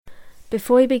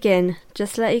Before we begin,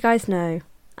 just to let you guys know,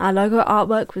 our logo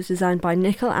artwork was designed by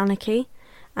Nickel Anarchy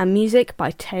and music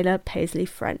by Taylor Paisley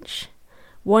French.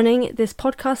 Warning, this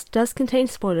podcast does contain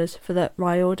spoilers for the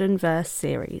Riordan Verse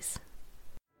series.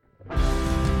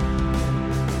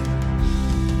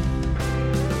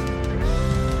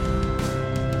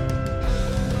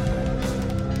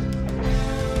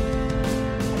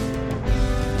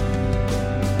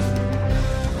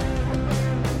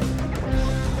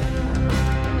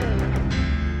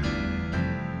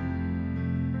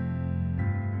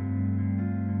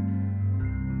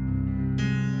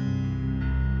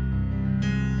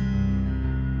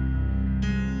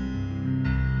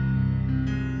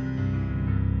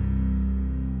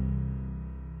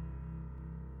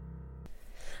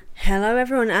 Hello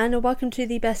everyone and welcome to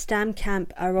the Best Damn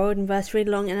Camp, a Riordan Verse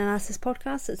read-along and analysis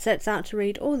podcast that sets out to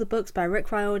read all the books by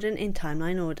Rick Riordan in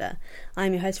timeline order.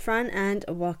 I'm your host Fran and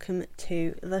welcome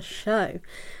to the show.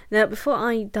 Now before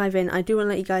I dive in, I do want to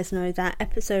let you guys know that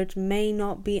episodes may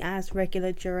not be as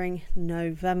regular during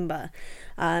November.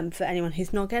 For anyone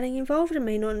who's not getting involved and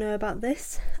may not know about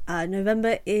this,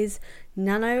 November is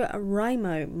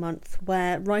NaNoWriMo month,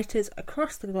 where writers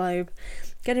across the globe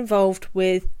get involved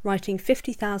with writing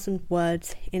 50,000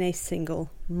 words in a single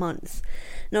month.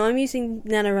 Now I'm using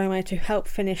NaNoWriMo to help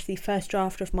finish the first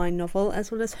draft of my novel,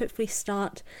 as well as hopefully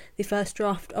start the first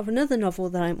draft of another novel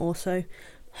that I'm also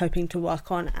hoping to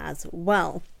work on as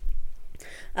well.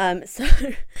 So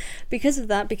because of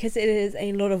that, because it is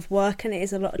a lot of work and it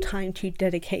is a lot of time to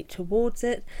dedicate towards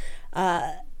it,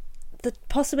 the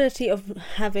possibility of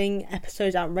having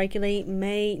episodes out regularly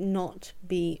may not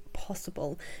be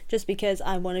possible, just because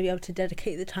I want to be able to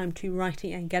dedicate the time to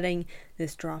writing and getting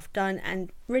this draft done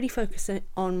and really focus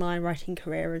on my writing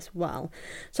career as well.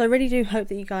 So I really do hope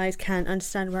that you guys can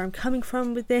understand where I'm coming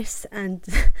from with this, and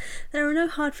there are no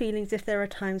hard feelings if there are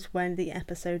times when the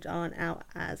episodes aren't out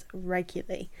as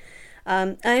regularly.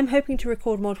 I am hoping to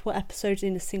record multiple episodes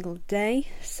in a single day,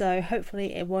 so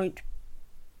hopefully it won't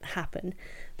happen,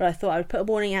 but I thought I would put a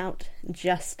warning out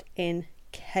just in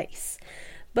case.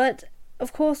 But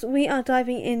of course we are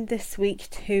diving in this week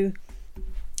to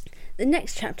the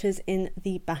next chapters in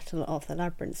the Battle of the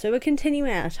Labyrinth. So we're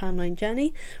continuing our timeline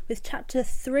journey with chapter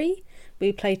 3,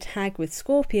 we play tag with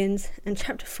scorpions, and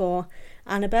chapter 4,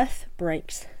 Annabeth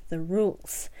breaks the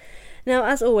rules. Now,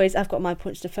 as always, I've got my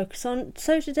points to focus on,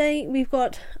 so today we've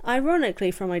got, ironically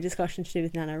from my discussion to do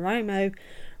with NaNoWriMo,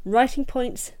 writing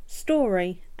points,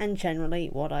 story, and generally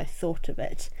what I thought of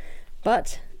it.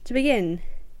 But to begin,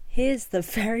 here's the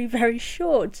very, very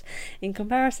short, in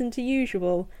comparison to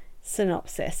usual,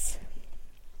 synopsis.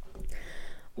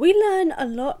 We learn a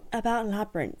lot about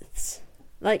labyrinths.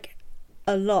 Like,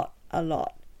 a lot.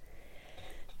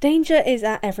 Danger is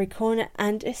at every corner,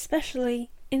 and especially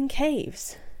in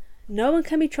caves. No one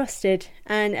can be trusted,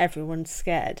 and everyone's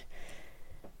scared.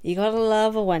 You gotta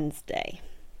love a Wednesday.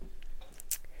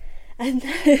 And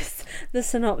there's the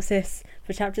synopsis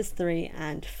for chapters 3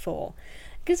 and 4.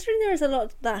 Considering there is a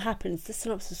lot that happens, the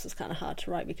synopsis was kind of hard to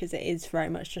write because it is very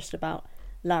much just about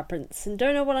labyrinths. And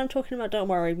don't know what I'm talking about, don't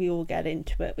worry, we will get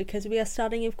into it, because we are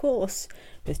starting, of course,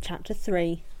 with chapter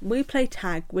 3. We play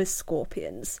tag with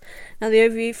scorpions. Now the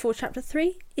overview for chapter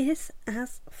 3 is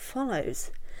as follows.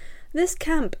 This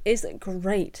camp is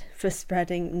great for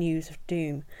spreading news of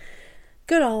doom.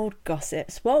 Good old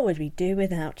gossips, what would we do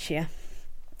without you?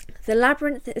 The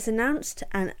labyrinth is announced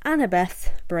and Annabeth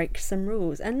breaks some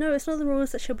rules. And no, it's not the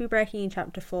rules that she'll be breaking in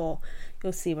chapter 4.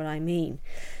 You'll see what I mean.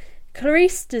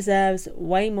 Clarice deserves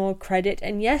way more credit,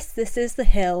 and yes, this is the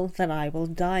hill that I will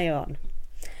die on.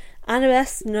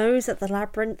 Annabeth knows that the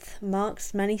labyrinth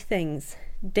marks many things: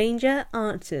 danger,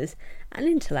 answers, and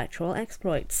intellectual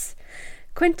exploits.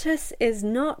 Quintus is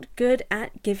not good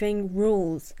at giving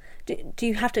rules. Do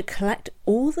you have to collect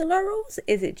all the laurels?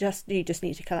 Is it just, do you just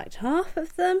need to collect half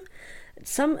of them?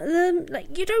 Some of them?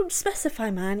 Like, you don't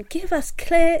specify, man. Give us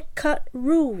clear-cut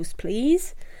rules,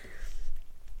 please.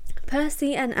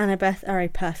 Percy and Annabeth are a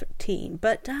perfect team,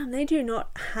 but damn, they do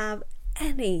not have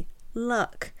any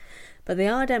luck. But they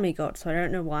are demigods, so I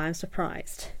don't know why I'm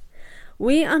surprised.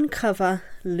 We uncover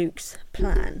Luke's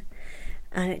plan,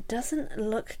 and it doesn't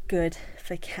look good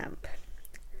for camp.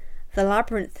 The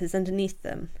labyrinth is underneath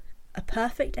them, a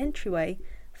perfect entryway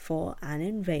for an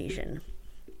invasion.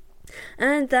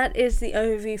 And that is the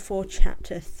overview for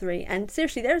chapter 3. And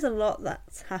seriously, there's a lot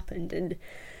that's happened, and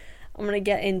I'm going to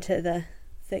get into the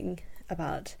thing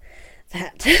about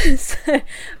that. So,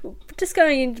 just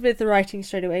going in with the writing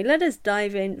straight away, let us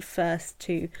dive in first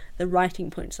to the writing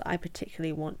points that I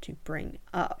particularly want to bring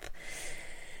up.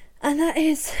 And that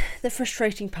is the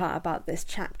frustrating part about this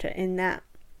chapter, in that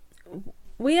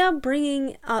we are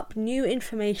bringing up new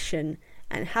information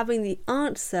and having the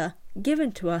answer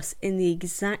given to us in the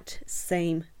exact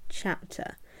same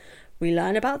chapter. We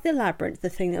learn about the labyrinth, the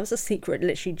thing that was a secret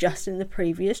literally just in the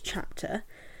previous chapter.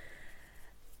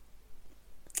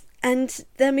 And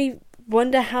then we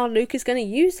wonder how Luke is going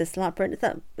to use this labyrinth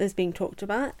that is being talked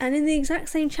about. And in the exact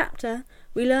same chapter,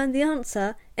 we learn the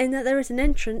answer in that there is an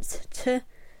entrance to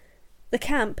the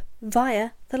camp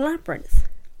via the labyrinth.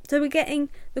 So we're getting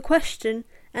the question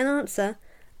and answer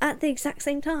at the exact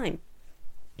same time.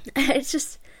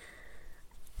 It's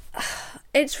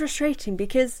frustrating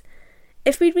because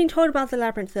if we'd been told about the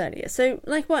labyrinth earlier, so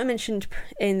like what I mentioned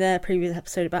in the previous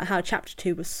episode about how chapter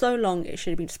 2 was so long it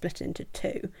should have been split into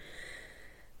 2.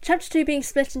 Chapter 2 being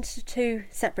split into 2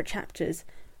 separate chapters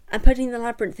and putting the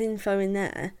labyrinth info in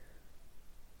there,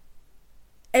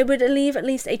 it would leave at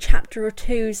least a chapter or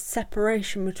two's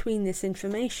separation between this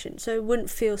information, so it wouldn't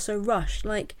feel so rushed.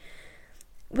 Like,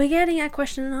 we're getting our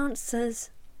question and answers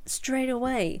straight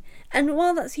away, and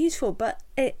while that's useful,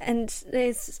 I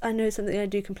know something I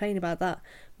do complain about, that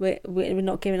we're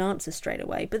not giving answers straight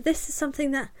away, but this is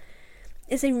something that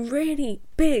is a really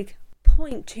big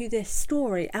point to this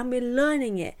story, and we're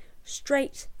learning it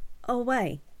straight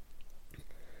away.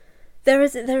 There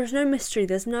is no mystery,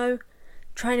 there's no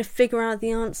trying to figure out the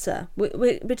answer.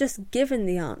 We're just given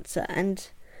the answer, and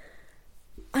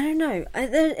I don't know,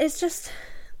 it's just,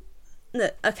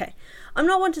 look, okay, I'm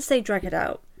not one to say drag it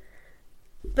out,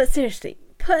 but seriously,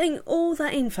 putting all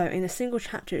that info in a single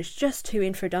chapter is just too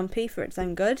info dumpy for its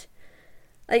own good.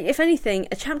 Like, if anything,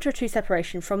 a chapter or two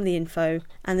separation from the info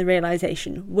and the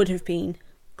realisation would have been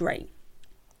great.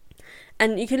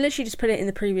 And you can literally just put it in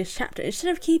the previous chapter.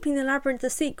 Instead of keeping the labyrinth a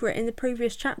secret in the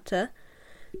previous chapter,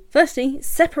 firstly,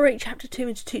 separate chapter 2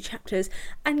 into 2 chapters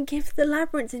and give the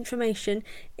labyrinth information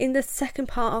in the second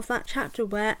part of that chapter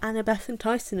where Annabeth and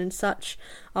Tyson and such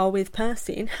are with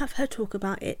Percy, and have her talk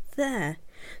about it there.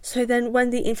 So then when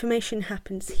the information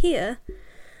happens here,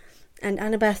 and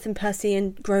Annabeth and Percy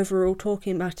and Grover are all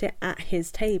talking about it at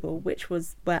his table, which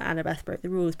was where Annabeth broke the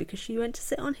rules because she went to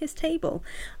sit on his table,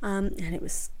 and it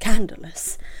was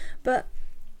scandalous. But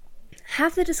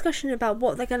have the discussion about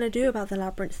what they're going to do about the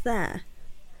labyrinth there.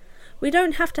 We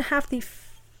don't have to have the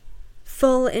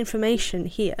full information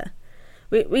here.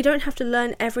 We don't have to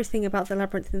learn everything about the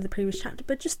labyrinth in the previous chapter,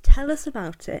 but just tell us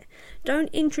about it. Don't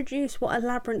introduce what a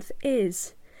labyrinth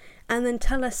is and then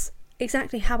tell us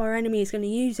exactly how our enemy is going to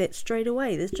use it straight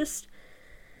away. It just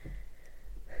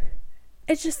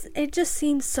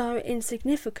seems so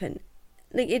insignificant.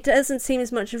 Like, it doesn't seem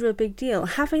as much of a big deal.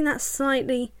 Having that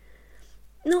slightly,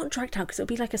 not dragged out because it'll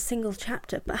be like a single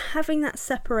chapter, but having that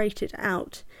separated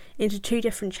out into 2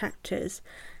 different chapters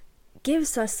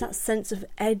gives us that sense of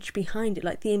edge behind it,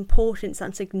 like the importance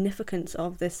and significance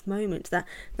of this moment, that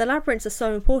the labyrinths are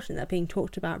so important, they're being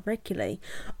talked about regularly.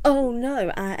 Oh no,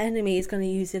 our enemy is going to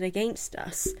use it against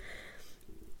us.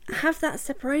 Have that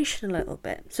separation a little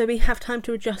bit, so we have time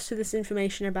to adjust to this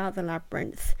information about the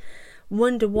labyrinth,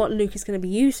 wonder what Luke is going to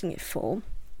be using it for,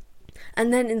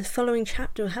 and then in the following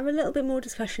chapter we'll have a little bit more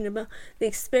discussion about the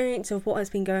experience of what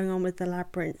has been going on with the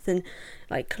labyrinth, and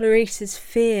like Clarice's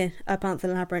fear about the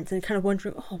labyrinth, and kind of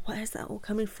wondering, oh, where is that all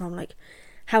coming from? Like,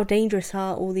 how dangerous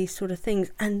are all these sort of things?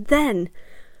 And then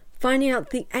finding out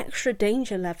the extra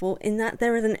danger level in that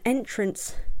there is an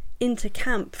entrance into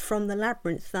camp from the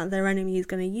labyrinth that their enemy is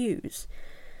going to use.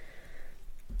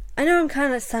 I know I'm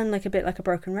kind of sound like a bit like a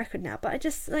broken record now, but I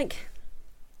just, like,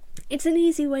 it's an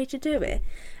easy way to do it.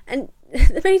 And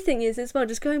the main thing is, as well,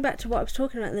 just going back to what I was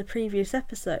talking about in the previous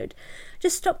episode,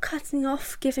 just stop cutting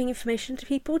off giving information to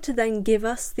people to then give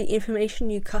us the information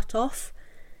you cut off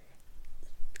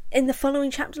in the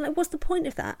following chapter. Like, what's the point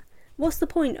of that? What's the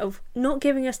point of not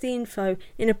giving us the info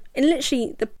in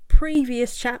literally the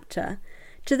previous chapter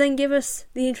to then give us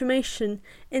the information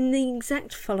in the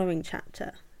exact following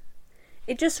chapter?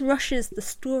 It just rushes the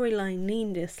storyline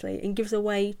needlessly and gives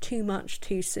away too much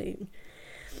too soon.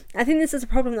 I think this is a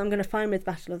problem that I'm going to find with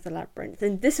Battle of the Labyrinth,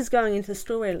 and this is going into the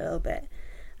story a little bit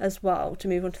as well, to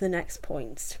move on to the next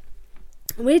points.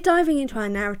 We're diving into our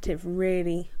narrative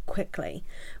really quickly,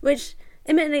 which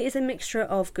admittedly is a mixture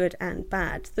of good and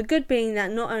bad. The good being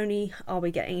that not only are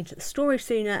we getting into the story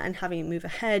sooner and having it move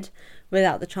ahead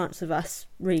without the chance of us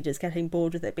readers getting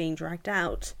bored with it being dragged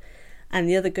out, and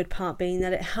the other good part being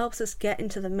that it helps us get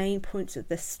into the main points of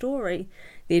this story,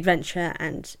 the adventure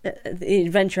and the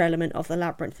adventure element of the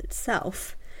labyrinth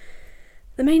itself.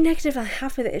 The main negative I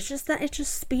have with it is just that it's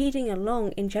just speeding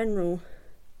along in general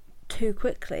too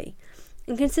quickly.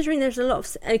 And considering there's a lot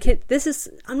of... I'm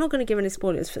not going to give any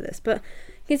spoilers for this, but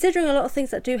considering a lot of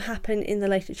things that do happen in the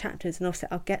later chapters, and obviously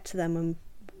I'll get to them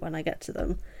when I get to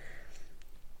them.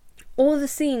 All the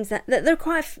scenes that there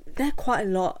are quite a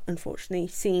lot, unfortunately,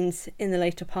 scenes in the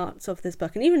later parts of this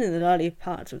book, and even in the earlier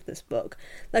parts of this book,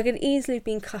 that could easily have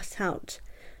been cut out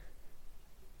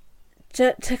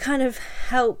to kind of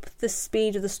help the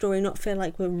speed of the story not feel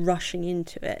like we're rushing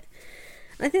into it.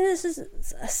 I think this is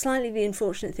slightly the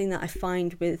unfortunate thing that I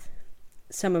find with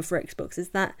some of Rick's books, is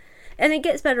that, and it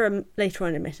gets better later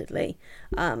on, admittedly,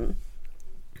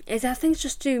 is that things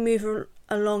just do move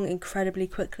along incredibly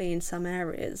quickly in some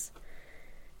areas.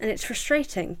 And it's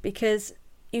frustrating because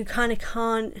you kind of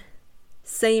can't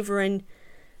savour and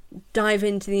dive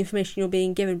into the information you're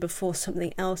being given before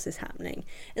something else is happening.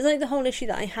 It's like the whole issue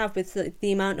that I have with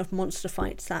the amount of monster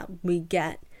fights that we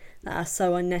get that are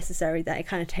so unnecessary that it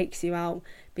kind of takes you out,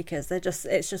 because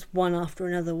it's just one after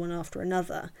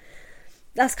another.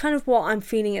 That's kind of what I'm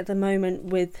feeling at the moment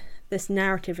with this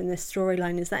narrative and this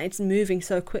storyline, is that it's moving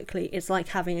so quickly. It's like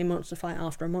having a monster fight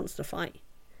after a monster fight.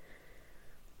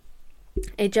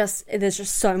 There's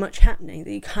just so much happening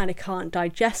that you kind of can't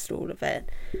digest all of it,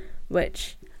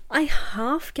 which I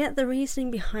half get the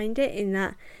reasoning behind it, in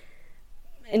that,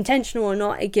 intentional or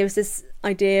not, it gives this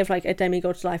idea of like a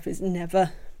demigod's life is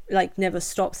never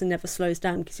stops and never slows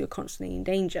down because you're constantly in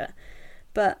danger.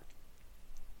 But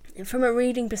from a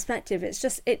reading perspective,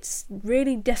 it's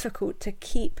really difficult to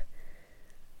keep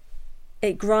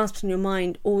it grasped in your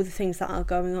mind all the things that are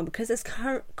going on, because there's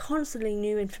constantly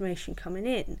new information coming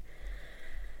in.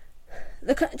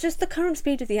 The current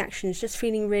speed of the action is just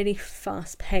feeling really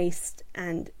fast paced,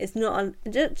 and it's not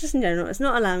it's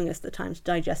not allowing us the time to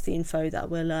digest the info that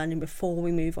we're learning before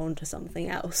we move on to something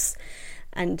else.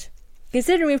 And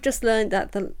considering we've just learned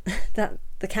that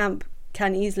the camp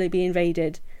can easily be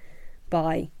invaded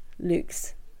by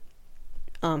Luke's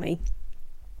army,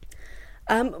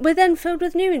 we're then filled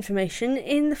with new information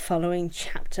in the following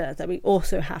chapter that we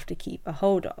also have to keep a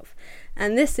hold of.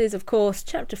 And this is, of course,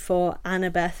 chapter 4,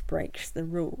 Annabeth Breaks the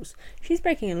Rules. She's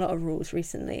breaking a lot of rules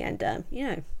recently, and,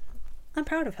 I'm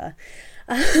proud of her.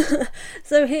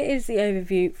 So here is the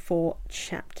overview for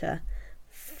chapter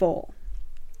 4.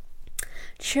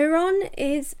 Chiron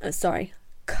is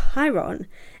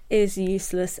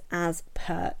useless as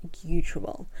per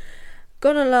usual.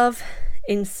 Gotta love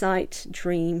insight,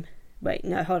 dream. Wait,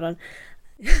 no, hold on.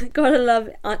 Gotta love.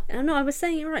 I was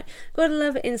saying it right. Gotta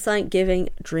love insight giving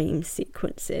dream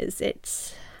sequences.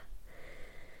 It's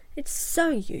so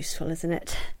useful, isn't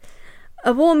it?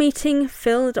 A war meeting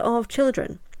filled of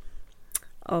children.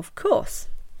 Of course.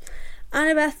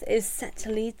 Annabeth is set to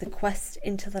lead the quest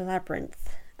into the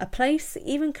Labyrinth, a place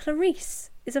even Clarice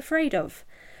is afraid of.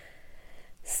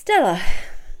 Stella.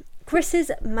 Chris's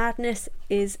madness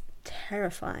is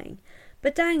terrifying.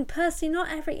 But dang, Percy,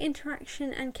 not every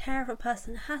interaction and care of a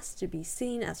person has to be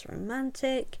seen as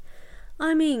romantic.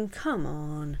 I mean, come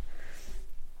on.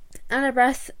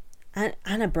 Annabeth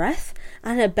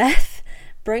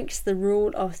breaks the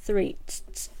rule of 3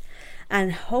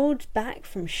 and holds back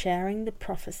from sharing the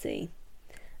prophecy.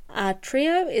 Our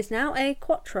trio is now a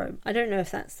quattro. I don't know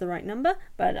if that's the right number,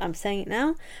 but I'm saying it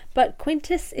now. But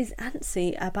Quintus is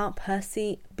antsy about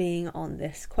Percy being on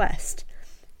this quest.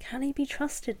 Can he be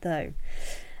trusted, though?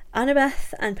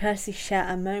 Annabeth and Percy share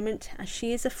a moment as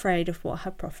she is afraid of what her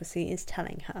prophecy is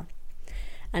telling her.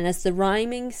 And as the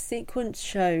rhyming sequence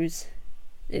shows,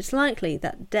 it's likely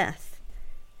that death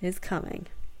is coming.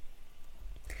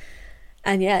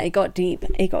 And yeah, it got deep,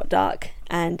 it got dark,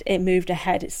 and it moved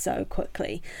ahead so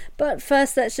quickly. But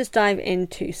first, let's just dive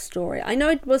into story. I know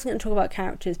I wasn't going to talk about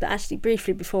characters, but actually,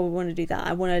 briefly, before we want to do that,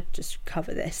 I want to just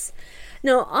cover this.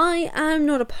 Now, I am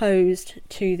not opposed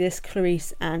to this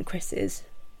Clarice and Chris's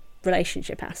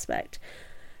relationship aspect.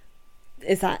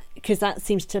 Is that because that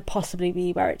seems to possibly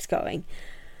be where it's going.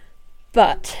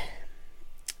 But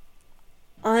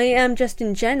I am just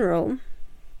in general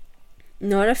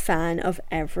not a fan of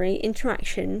every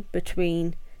interaction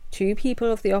between two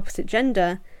people of the opposite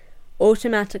gender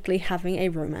automatically having a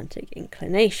romantic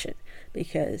inclination,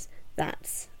 because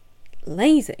that's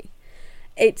lazy.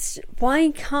 It's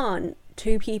why can't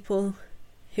two people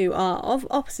who are of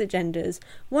opposite genders,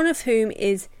 one of whom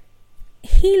is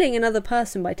healing another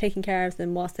person by taking care of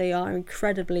them whilst they are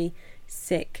incredibly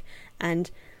sick and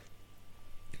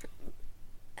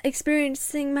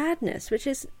experiencing madness, which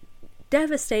is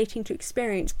devastating to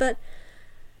experience, but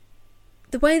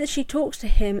the way that she talks to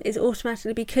him is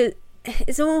automatically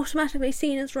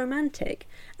seen as romantic,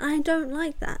 and I don't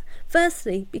like that.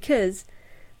 Firstly, because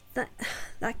that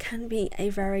can be a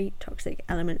very toxic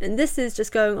element, and this is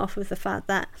just going off of the fact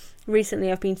that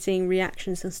recently I've been seeing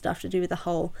reactions and stuff to do with the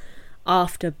whole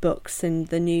after books and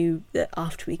the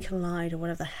After We Collide or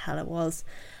whatever the hell it was,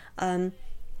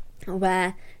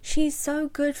 where she's so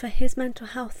good for his mental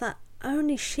health that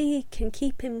only she can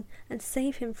keep him and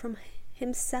save him from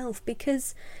himself,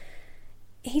 because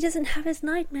he doesn't have his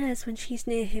nightmares when she's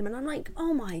near him. And I'm like,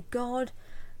 oh my god,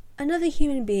 another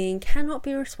human being cannot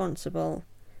be responsible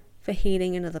for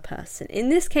healing another person. In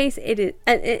this case, it is,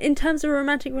 in terms of a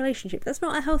romantic relationship, that's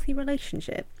not a healthy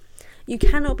relationship. You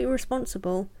cannot be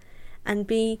responsible and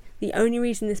be the only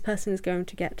reason this person is going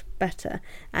to get better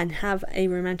and have a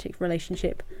romantic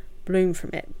relationship bloom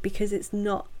from it, because it's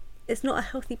not a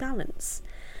healthy balance,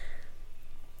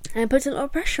 and it puts a lot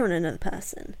of pressure on another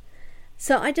person.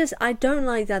 So I don't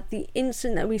like that the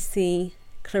instant that we see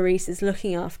Clarice is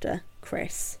looking after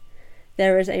Chris,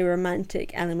 there is a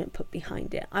romantic element put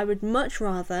behind it. I would much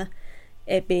rather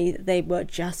it be that they were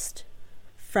just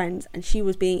friends and she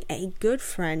was being a good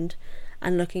friend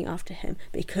and looking after him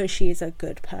because she is a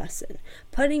good person.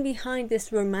 Putting behind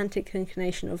this romantic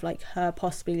inclination of like her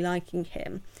possibly liking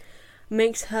him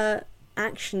makes her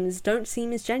actions don't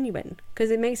seem as genuine, because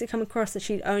it makes it come across that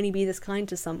she'd only be this kind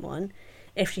to someone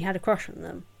if she had a crush on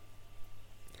them.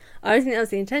 I don't think that was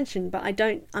the intention, but I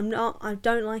don't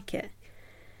like it.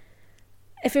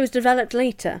 If it was developed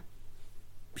later,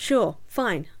 sure,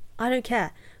 fine, I don't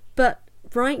care. But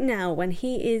right now, when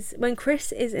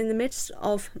Chris is in the midst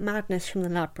of madness from the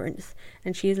labyrinth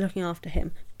and she is looking after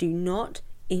him, do not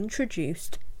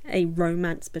introduce a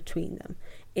romance between them.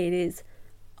 It is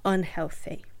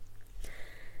unhealthy.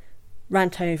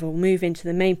 Rant over, we'll move into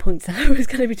the main points that I was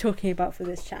going to be talking about for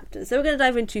this chapter. So we're going to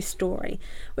dive into story,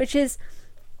 which is,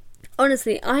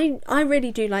 honestly, I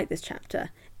really do like this chapter,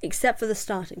 except for the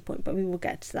starting point, but we will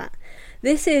get to that.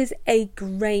 This is a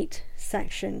great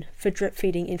section for drip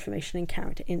feeding information and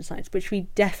character insights, which we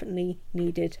definitely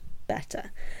needed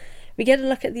better. We get a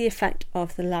look at the effect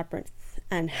of the labyrinth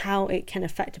and how it can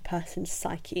affect a person's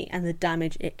psyche and the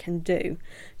damage it can do,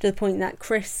 to the point that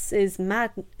Chris is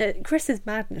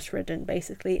madness ridden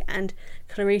basically, and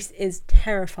Clarice is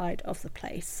terrified of the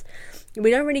place.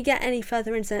 We don't really get any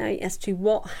further insight as to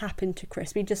what happened to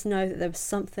Chris. We just know that there was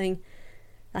something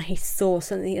that he saw,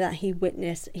 something that he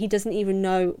witnessed. He doesn't even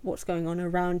know what's going on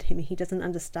around him. He doesn't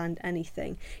understand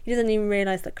anything. He doesn't even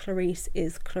realise that Clarice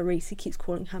is Clarice. He keeps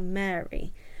calling her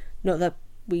Mary. Not that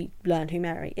we learn who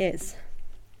Mary is.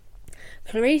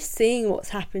 Clarice, seeing what's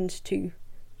happened to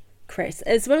Chris,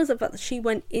 as well as the fact that she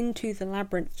went into the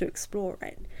labyrinth to explore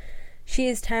it, she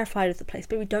is terrified of the place,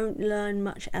 but we don't learn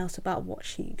much else about what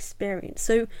she experienced.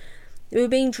 So we were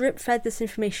being drip fed this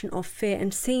information of fear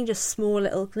and seeing just small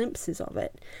little glimpses of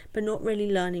it, but not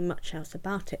really learning much else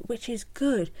about it, which is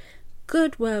good.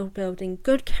 Good world building,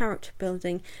 good character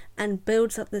building, and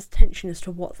builds up this tension as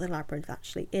to what the labyrinth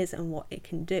actually is and what it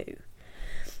can do.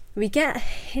 We get a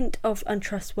hint of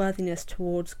untrustworthiness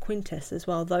towards Quintus as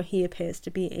well, though he appears to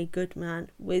be a good man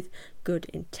with good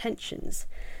intentions.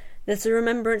 There's a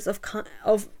remembrance of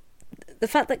the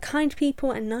fact that kind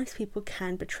people and nice people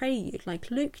can betray you,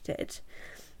 like Luke did.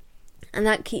 And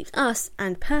that keeps us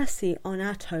and Percy on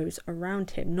our toes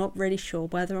around him, not really sure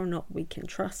whether or not we can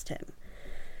trust him.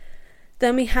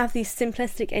 Then we have the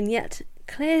simplistic and yet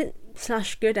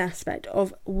clear/good aspect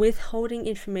of withholding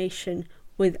information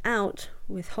without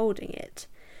withholding it.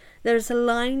 There is a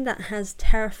line that has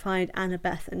terrified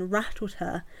Annabeth and rattled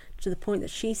her to the point that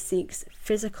she seeks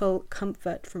physical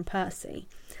comfort from Percy,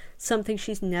 something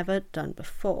she's never done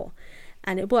before.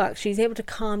 And it works. She's able to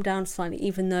calm down slightly,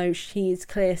 even though she's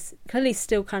clearly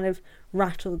still kind of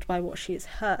rattled by what she has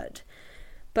heard.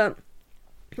 But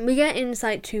we get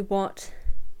insight to what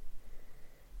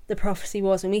the prophecy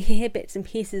was, and we hear bits and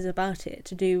pieces about it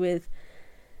to do with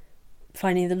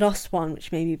finding the lost one,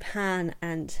 which may be Pan,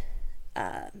 and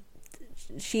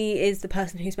she is the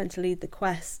person who's meant to lead the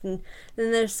quest. And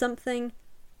then there's something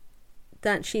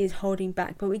that she is holding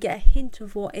back, but we get a hint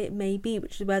of what it may be,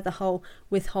 which is where the whole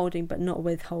withholding but not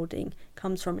withholding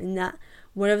comes from, in that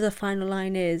whatever the final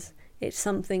line is, it's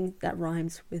something that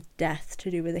rhymes with death, to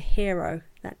do with a hero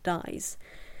that dies.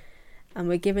 And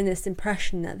we're given this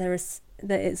impression that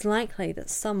it's likely that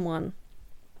someone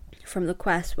from the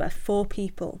quest, where 4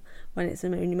 people, when it's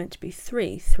only meant to be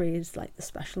 3 is like the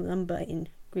special number in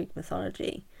Greek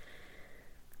mythology,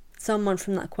 someone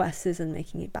from that quest isn't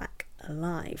making it back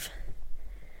alive.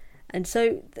 And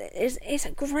so it's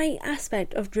a great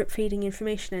aspect of drip feeding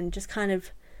information and just kind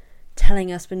of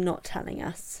telling us but not telling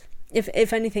us.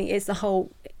 If anything, it's the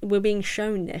whole, we're being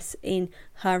shown this in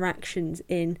her actions,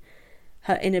 in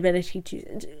her inability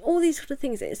to, all these sort of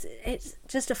things. It's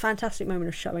just a fantastic moment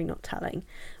of showing, not telling,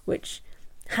 which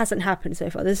hasn't happened so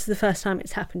far. This is the first time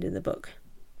it's happened in the book,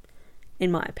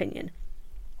 in my opinion.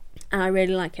 And I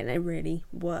really like it, and it really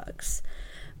works.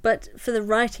 But for the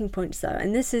writing points though,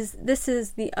 and this is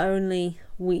the only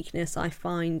weakness I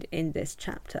find in this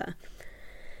chapter,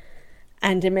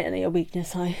 and admittedly a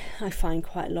weakness I find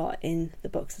quite a lot in the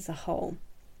books as a whole.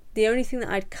 The only thing that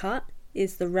I'd cut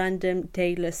is the random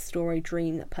daedalus story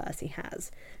dream that Percy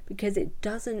has, because it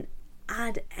doesn't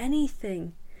add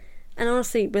anything. And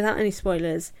honestly, without any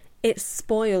spoilers, it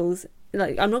spoils,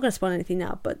 like, I'm not going to spoil anything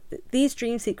now, but these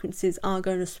dream sequences are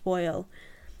going to spoil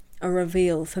a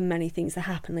reveal for many things that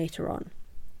happen later on.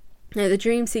 Now, the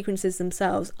dream sequences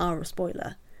themselves are a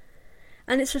spoiler.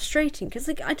 And it's frustrating, because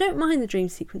like, I don't mind the dream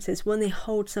sequences when they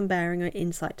hold some bearing or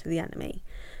insight to the enemy.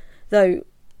 Though,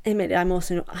 admittedly,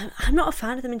 I'm not a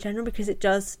fan of them in general, because it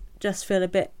does just feel a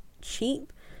bit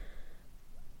cheap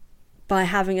by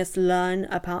having us learn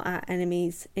about our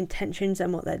enemy's intentions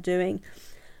and what they're doing,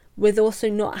 with also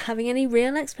not having any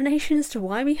real explanation as to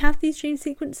why we have these dream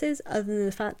sequences, other than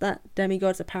the fact that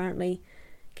demigods apparently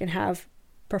can have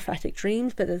prophetic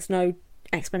dreams, but there's no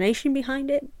explanation behind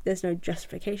it, there's no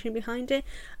justification behind it,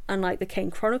 unlike the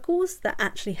Kane Chronicles that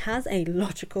actually has a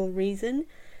logical reason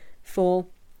for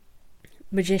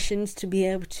magicians to be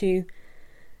able to,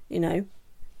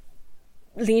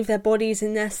 leave their bodies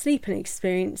in their sleep and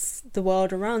experience the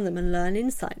world around them and learn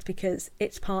insights, because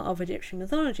it's part of Egyptian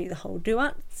mythology, the whole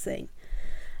duat thing.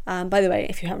 By the way,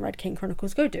 if you haven't read King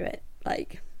Chronicles, go do it.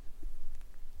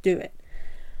 Do it.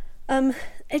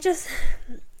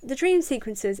 The dream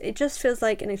sequences, it just feels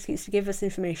like an excuse to give us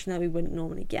information that we wouldn't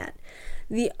normally get.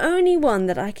 The only one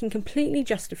that I can completely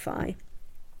justify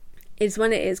is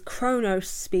when it is Kronos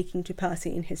speaking to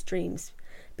Percy in his dreams,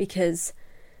 because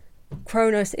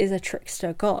Kronos is a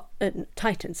trickster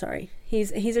titan.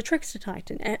 He's a trickster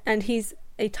titan, and he's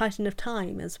a titan of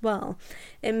time as well.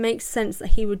 It makes sense that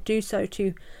he would do so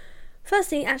to,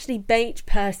 firstly, actually bait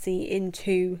Percy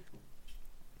into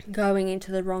going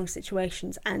into the wrong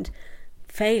situations and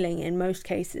failing in most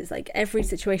cases. Like, every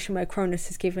situation where Kronos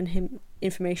has given him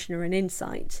information or an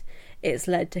insight, it's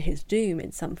led to his doom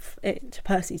to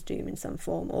Percy's doom in some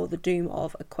form, or the doom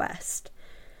of a quest.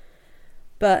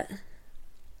 But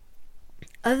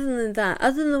other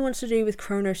than the ones to do with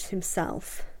Kronos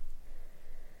himself,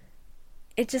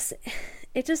 it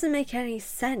doesn't make any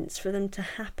sense for them to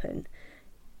happen,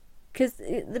 because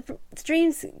the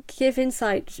dreams give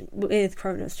insight with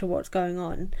Kronos to what's going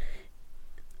on,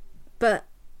 but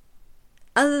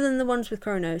other than the ones with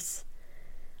Kronos,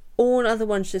 all other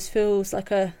ones just feels like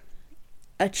a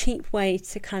cheap way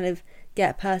to kind of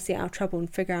get Percy out of trouble and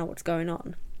figure out what's going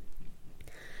on.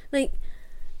 Like,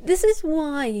 this is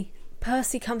why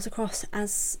Percy comes across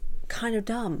as kind of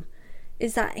dumb,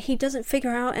 is that he doesn't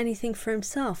figure out anything for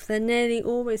himself. They nearly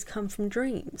always come from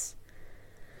dreams.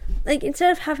 Like,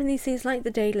 instead of having these things like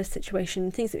the Daedalus situation,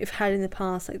 things that we've had in the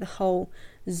past, like the whole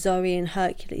Zoe and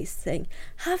Hercules thing,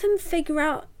 have him figure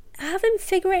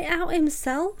it out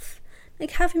himself.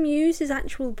 Like, have him use his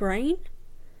actual brain.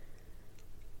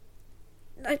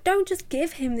 Like, don't just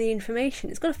give him the information.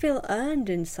 It's got to feel earned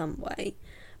in some way.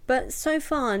 But so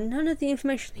far, none of the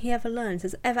information he ever learns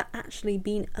has ever actually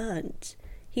been earned.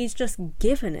 He's just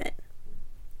given it.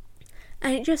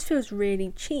 And it just feels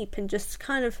really cheap, and just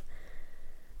kind of,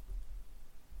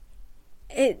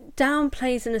 it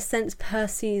downplays in a sense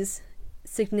Percy's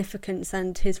significance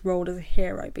and his role as a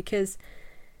hero, because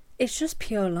it's just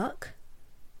pure luck.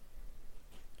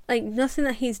 Like, nothing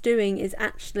that he's doing is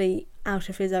actually out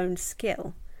of his own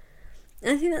skill.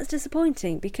 And I think that's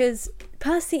disappointing, because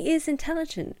Percy is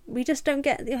intelligent. We just don't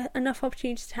get enough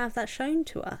opportunity to have that shown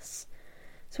to us.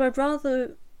 So I'd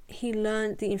rather he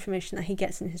learned the information that he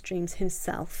gets in his dreams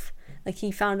himself. Like,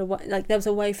 he found a way, like there was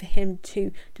a way for him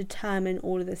to determine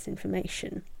all of this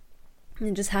information,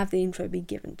 and just have the info be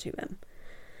given to him.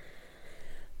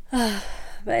 But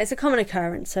it's a common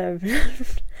occurrence, so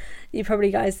you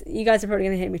guys are probably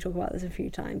going to hear me talk about this a few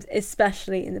times,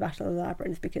 especially in the Battle of the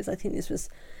Labyrinth, because I think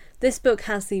this book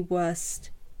has the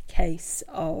worst case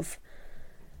of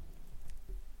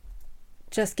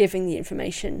just giving the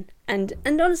information and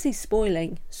honestly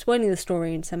spoiling the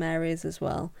story in some areas as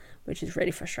well, which is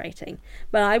really frustrating.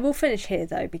 But I will finish here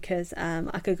though, because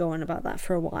I could go on about that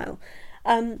for a while.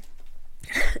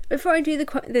 Before I do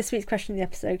this week's question of the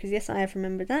episode, because yes, I have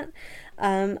remembered that,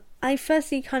 I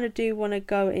firstly kind of do want to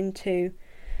go into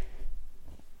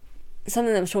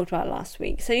something that was talked about last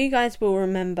week. So you guys will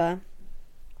remember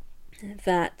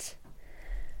that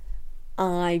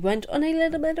I went on a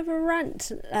little bit of a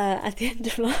rant at the end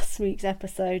of last week's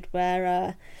episode,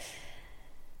 where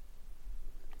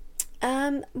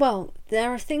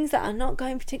there are things that are not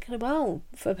going particularly well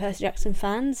for Percy Jackson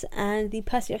fans, and the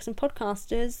Percy Jackson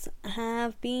podcasters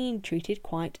have been treated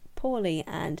quite poorly,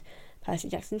 and Percy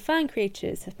Jackson fan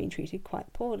creators have been treated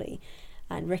quite poorly,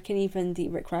 and Rick and even the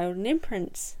Rick Riordan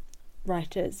imprints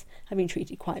writers have been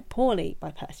treated quite poorly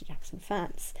by Percy Jackson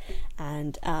fans,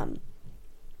 and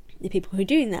the people who are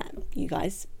doing that, you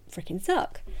guys freaking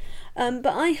suck. But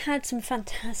I had some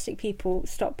fantastic people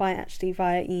stop by actually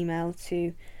via email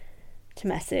to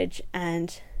message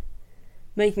and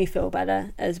make me feel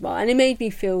better as well, and it made me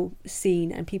feel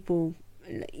seen, and people,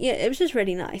 yeah, it was just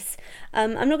really nice.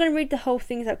 I'm not going to read the whole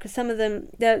things out because some of them,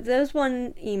 there was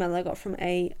one email I got from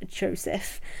a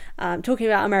Joseph talking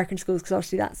about American schools, because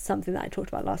obviously that's something that I talked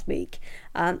about last week.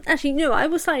 Actually, no, I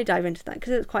will slightly dive into that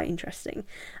because it was quite interesting.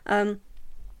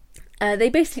 They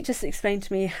basically just explained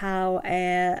to me how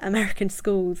American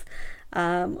schools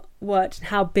worked and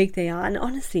how big they are, and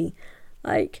honestly,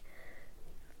 like,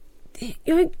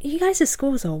 you guys'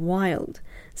 schools are wild.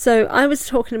 So I was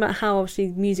talking about how obviously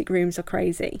music rooms are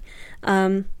crazy.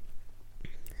 So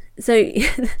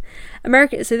this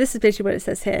is basically what it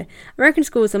says here. American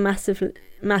schools are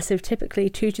massive, typically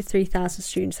 2,000 to 3,000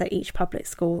 students at each public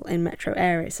school in metro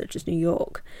areas such as New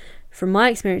York. From my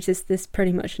experiences, this is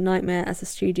pretty much a nightmare, as a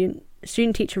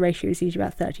student-teacher ratio is usually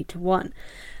about 30 to 1.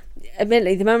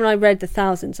 Admittedly, the moment I read the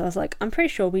thousands, I was like, I'm pretty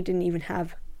sure we didn't even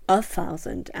have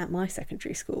 1,000 at my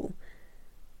secondary school.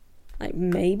 Like,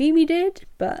 maybe we did,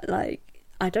 but like,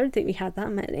 I don't think we had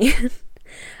that many.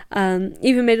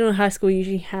 Even middle and high school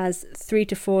usually has 3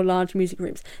 to 4 large music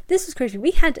rooms. This was crazy. We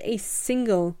had a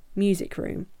single music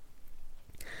room.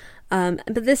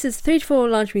 But this is 3 to 4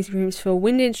 large music rooms for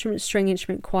wind instrument, string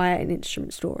instrument, choir, and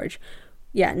instrument storage.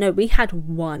 Yeah, no, we had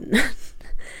one.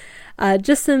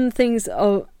 Just some of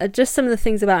the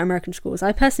things about American schools.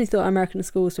 I personally thought American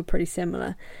schools were pretty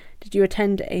similar. Did you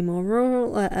attend a more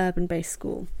rural or urban-based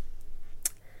school?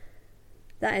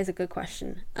 That is a good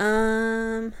question.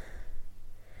 I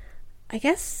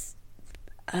guess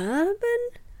urban.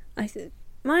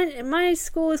 My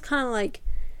school is kind of like,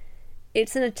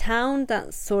 it's in a town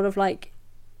that's sort of like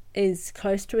is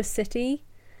close to a city.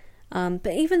 But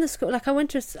even the school, like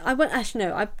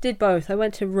I did both. I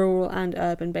went to rural and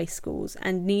urban based schools,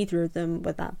 and neither of them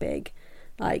were that big.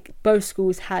 Like, both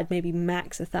schools had maybe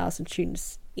max 1,000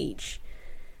 students each,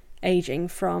 aging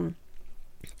from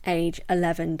age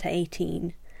 11 to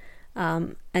 18.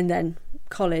 And then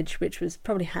college, which was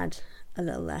probably had a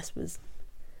little less, was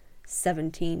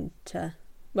 17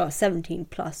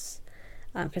 plus,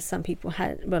 because some people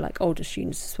were like older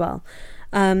students as well.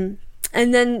 And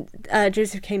then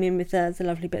Joseph came in with the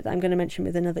lovely bit that I'm going to mention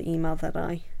with another email that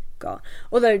I got.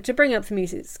 Although, to bring up the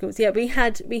music schools, yeah, we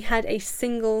had a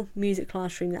single music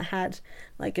classroom that had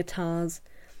like guitars.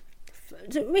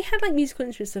 We had like musical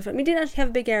instruments and stuff. We did actually have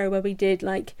a big area where we did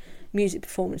like music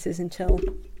performances until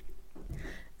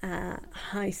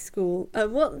high school.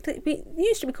 We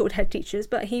used to be called head teachers,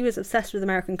 but he was obsessed with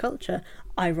American culture,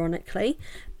 ironically,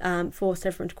 forced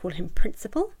everyone to call him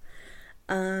principal.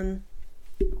 And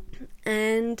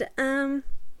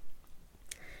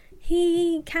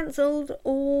he cancelled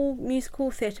all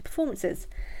musical theatre performances.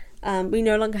 We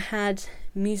no longer had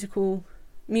musicals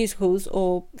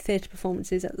or theatre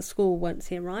performances at the school once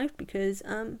he arrived, because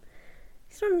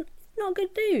he's not a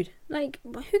good dude. Like,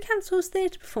 who cancels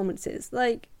theatre performances?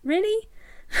 Like, really?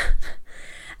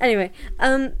 Anyway,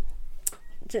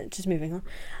 just moving on.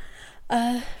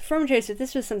 From Joseph,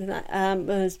 this was something that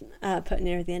was put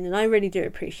near the end, and I really do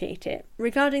appreciate it.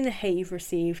 Regarding the hate you've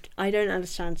received, I don't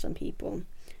understand some people.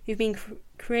 You've been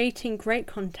creating great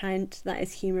content that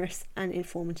is humorous and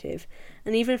informative,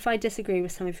 and even if I disagree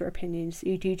with some of your opinions,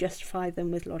 you do justify them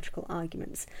with logical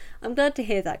arguments. I'm glad to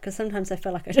hear that, because sometimes I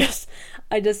feel like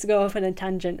I just go off on a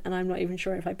tangent and I'm not even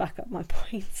sure if I back up my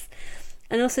points.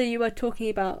 And also, you were talking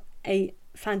about a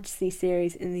fantasy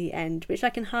series in the end, which I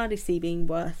can hardly see being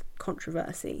worth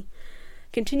controversy.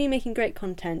 Continue making great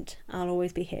content. I'll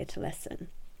always be here to listen.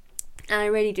 And I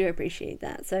really do appreciate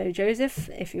that. So Joseph,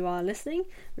 if you are listening,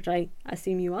 which I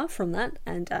assume you are from that,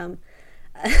 and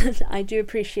I do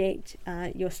appreciate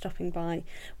your stopping by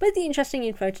with the interesting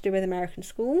info to do with American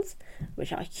schools,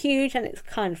 which are huge and it's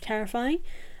kind of terrifying,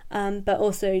 but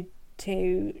also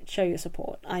to show your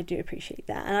support. I do appreciate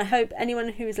that, and I hope anyone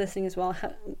who is listening as well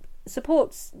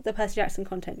supports the Percy Jackson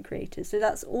content creators. So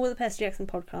that's all the Percy Jackson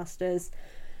podcasters,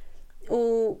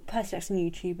 all Percy Jackson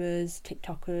YouTubers,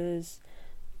 TikTokers,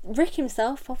 Rick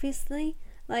himself, obviously.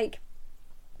 Like,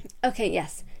 okay,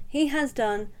 yes, he has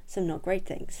done some not great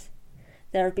things.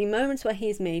 There have been moments where he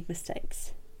has made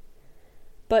mistakes.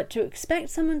 But to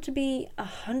expect someone to be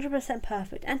 100%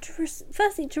 perfect, and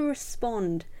firstly to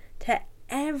respond to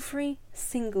every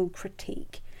single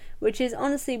critique, which is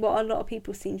honestly what a lot of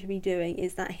people seem to be doing,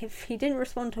 is that if he didn't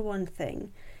respond to one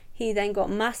thing, he then got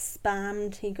mass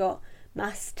spammed, he got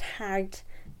mass tagged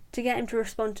to get him to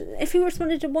respond to. If he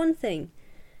responded to one thing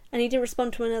and he didn't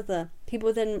respond to another, people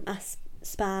would then mass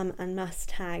spam and mass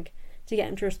tag to get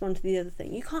him to respond to the other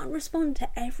thing. You can't respond to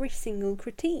every single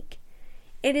critique.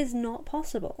 It is not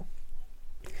possible.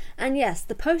 And yes,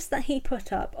 the post that he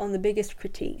put up on the biggest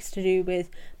critiques to do with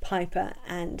Piper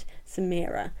and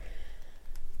Samira,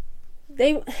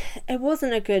 it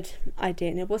wasn't a good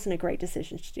idea and it wasn't a great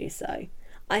decision to do so.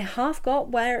 I half got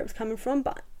where it was coming from,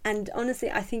 and honestly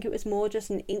I think it was more just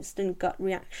an instant gut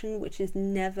reaction, which is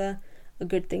never a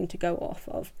good thing to go off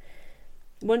of.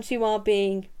 Once you are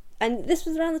being, and this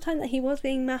was around the time that he was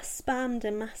being mass spammed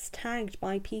and mass tagged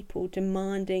by people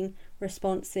demanding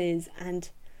responses, and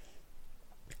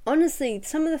honestly,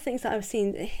 some of the things that I've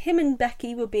seen, him and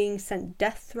Becky were being sent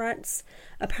death threats.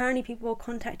 Apparently people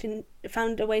were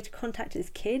found a way to contact his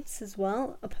kids as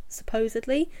well,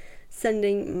 supposedly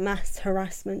sending mass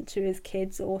harassment to his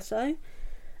kids also.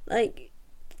 Like,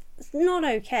 it's not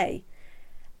okay.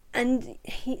 And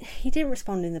he didn't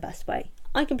respond in the best way.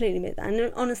 I completely admit that.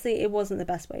 And honestly, it wasn't the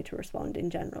best way to respond in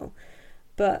general.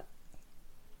 But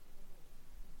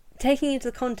taking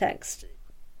into the context,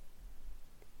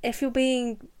 if you're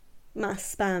being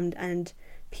mass spammed and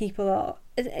people are,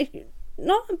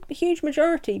 not a huge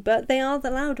majority, but they are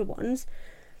the louder ones,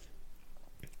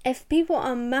 if people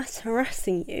are mass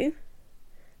harassing you,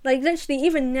 like literally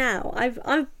even now, I've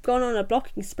gone on a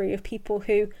blocking spree of people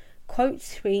who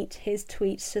quote tweet his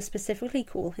tweets to specifically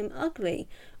call him ugly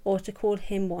or to call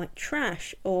him white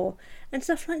trash and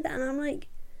stuff like that, and I'm like,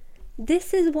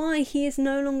 this is why he is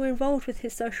no longer involved with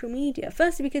his social media.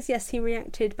 Firstly, because yes, he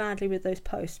reacted badly with those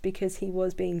posts because he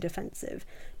was being defensive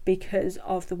because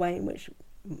of the way in which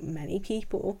many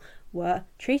people were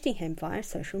treating him via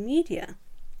social media.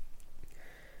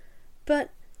 But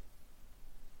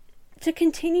to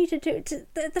continue to do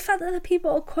the fact that the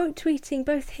people are quote tweeting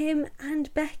both him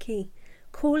and Becky,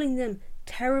 calling them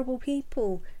terrible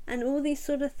people and all these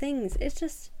sort of things, it's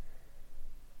just,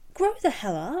 grow the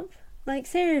hell up. Like,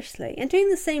 seriously. And doing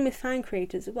the same with fan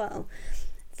creators as well.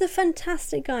 The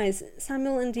fantastic guys,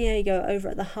 Samuel and Diego over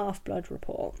at the Half-Blood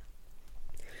Report,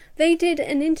 they did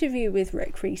an interview with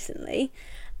Rick recently,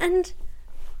 and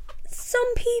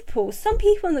some people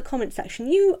in the comment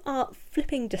section, you are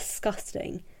flipping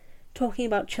disgusting talking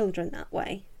about children that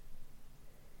way.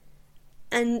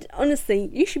 And honestly,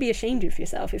 you should be ashamed of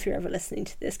yourself if you're ever listening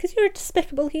to this, because you're a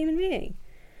despicable human being.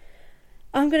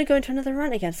 I'm going to go into another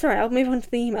rant again. Sorry, I'll move on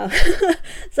to the email.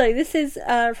 So this is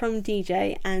from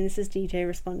DJ, and this is DJ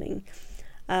responding.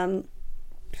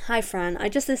 Hi Fran, I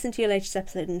just listened to your latest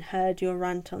episode and heard your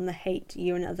rant on the hate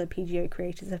you and other PGO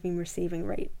creators have been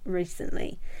receiving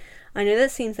recently. I know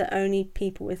that seems that only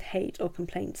people with hate or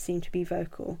complaints seem to be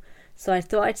vocal, so I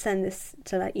thought I'd send this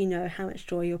to let you know how much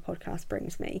joy your podcast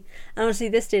brings me. And honestly,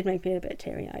 this did make me a bit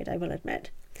teary-eyed, I will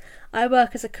admit. I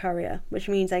work as a courier, which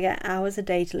means I get hours a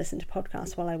day to listen to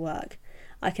podcasts while I work.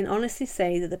 I can honestly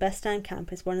say that the Best Damn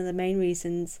Camp is one of the main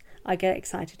reasons I get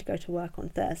excited to go to work on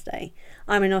Thursday.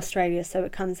 I'm in Australia, so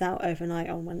it comes out overnight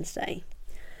on Wednesday.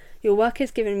 Your work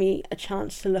has given me a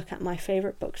chance to look at my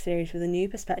favourite book series with a new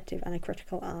perspective and a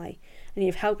critical eye, and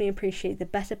you've helped me appreciate the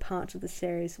better parts of the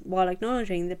series while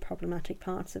acknowledging the problematic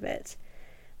parts of it.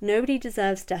 Nobody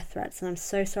deserves death threats, and I'm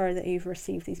so sorry that you've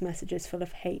received these messages full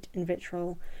of hate and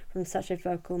vitriol from such a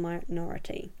vocal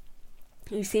minority.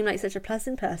 You seem like such a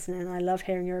pleasant person, and I love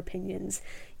hearing your opinions,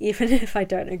 even if I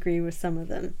don't agree with some of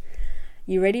them.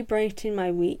 You really brighten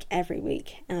my week every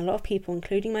week, and a lot of people,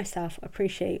 including myself,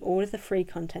 appreciate all of the free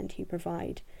content you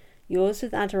provide. Yours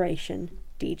with adoration,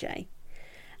 DJ.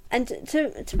 And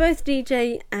to both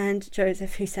DJ and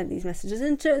Joseph who sent these messages,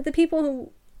 and to the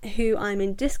people who I'm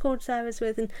in Discord servers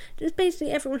with, and just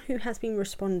basically everyone who has been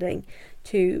responding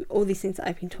to all these things that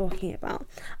I've been talking about.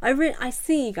 I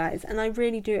see you guys, and I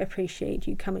really do appreciate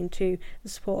you coming to the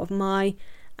support of my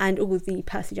and all the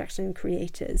Percy Jackson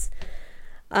creators.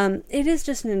 It is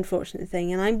just an unfortunate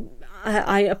thing, and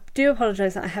I do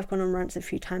apologise that I have gone on rants a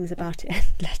few times about it and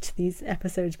led to these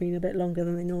episodes being a bit longer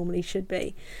than they normally should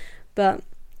be, but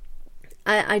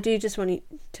I do just want you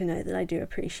to know that I do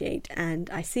appreciate, and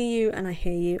I see you and I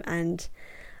hear you, and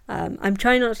I'm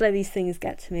trying not to let these things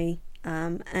get to me,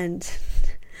 and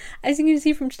as you can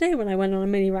see from today when I went on a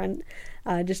mini rant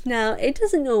just now, it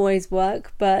doesn't always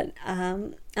work, but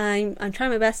I'm trying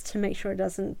my best to make sure it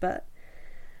doesn't. But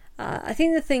I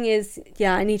think the thing is,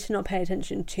 yeah, I need to not pay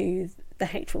attention to the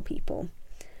hateful people,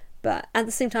 but at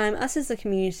the same time, us as a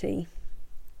community,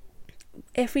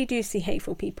 if we do see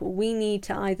hateful people, we need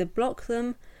to either block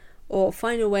them or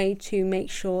find a way to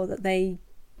make sure that they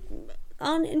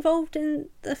aren't involved in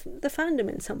the fandom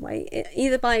in some way,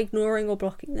 either by ignoring or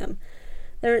blocking them.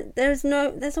 there's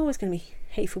always going to be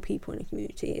hateful people in a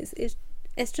community.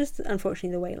 It's just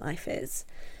unfortunately the way life is.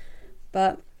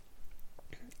 But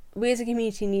we as a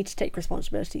community need to take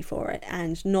responsibility for it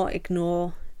and not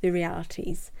ignore the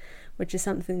realities, which is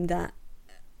something that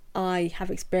I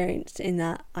have experienced, in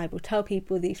that I will tell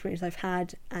people the experience I've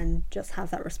had and just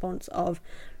have that response of,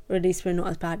 well, at least we're not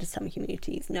as bad as some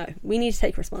communities. No, we need to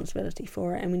take responsibility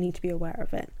for it and we need to be aware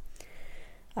of it.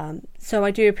 So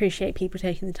I do appreciate people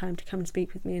taking the time to come and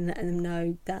speak with me and letting them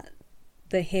know that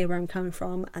they hear where I'm coming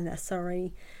from and they're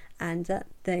sorry and that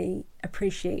they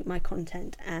appreciate my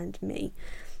content and me.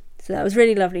 So that was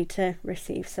really lovely to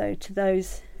receive. So to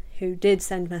those who did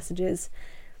send messages,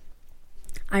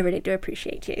 I really do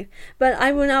appreciate you. But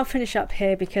I will now finish up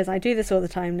here because I do this all the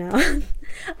time now.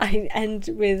 I end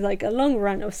with like a long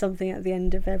rant of something at the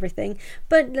end of everything.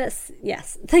 But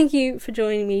thank you for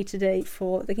joining me today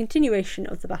for the continuation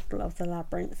of the Battle of the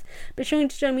Labyrinth. Be sure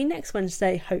to join me next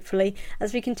Wednesday, hopefully,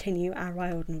 as we continue our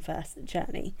Wilderness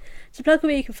journey. To plug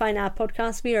where you can find our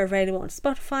podcast, we are available on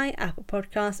Spotify, Apple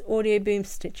Podcasts, Audio Boom,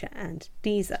 Stitcher and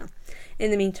Deezer.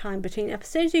 In the meantime, between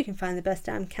episodes, you can find the Best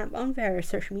Damn Camp on various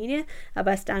social media, our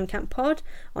Best Damn Camp Pod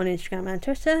on Instagram and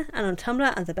Twitter, and on Tumblr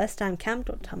at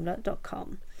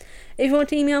thebestdamncamp.tumblr.com. If you want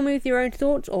to email me with your own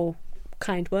thoughts, or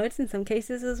kind words in some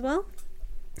cases as well,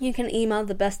 you can email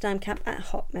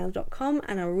thebestdamncamp@hotmail.com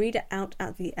and I'll read it out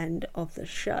at the end of the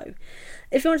show.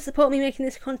 If you want to support me making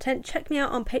this content, check me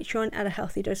out on Patreon at A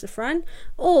Healthy Dose of Fran,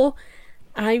 or,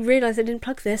 I realise I didn't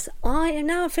plug this, I am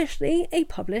now officially a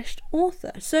published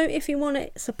author. So if you want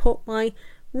to support my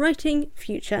writing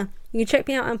future, you can check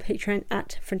me out on Patreon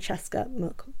at Francesca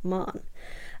McMahon.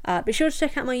 Be sure to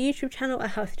check out my YouTube channel, A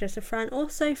Healthy Dose of Fran,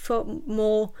 also for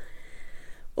more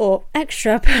or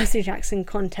extra Percy Jackson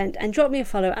content, and drop me a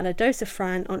follow at A Dose of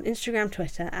Fran on Instagram,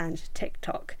 Twitter and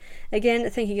TikTok. Again,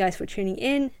 thank you guys for tuning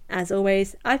in. As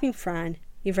always, I've been Fran,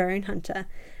 your very own hunter,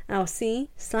 and I'll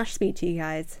see/speak to you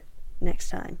guys next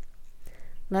time.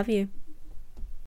 Love you.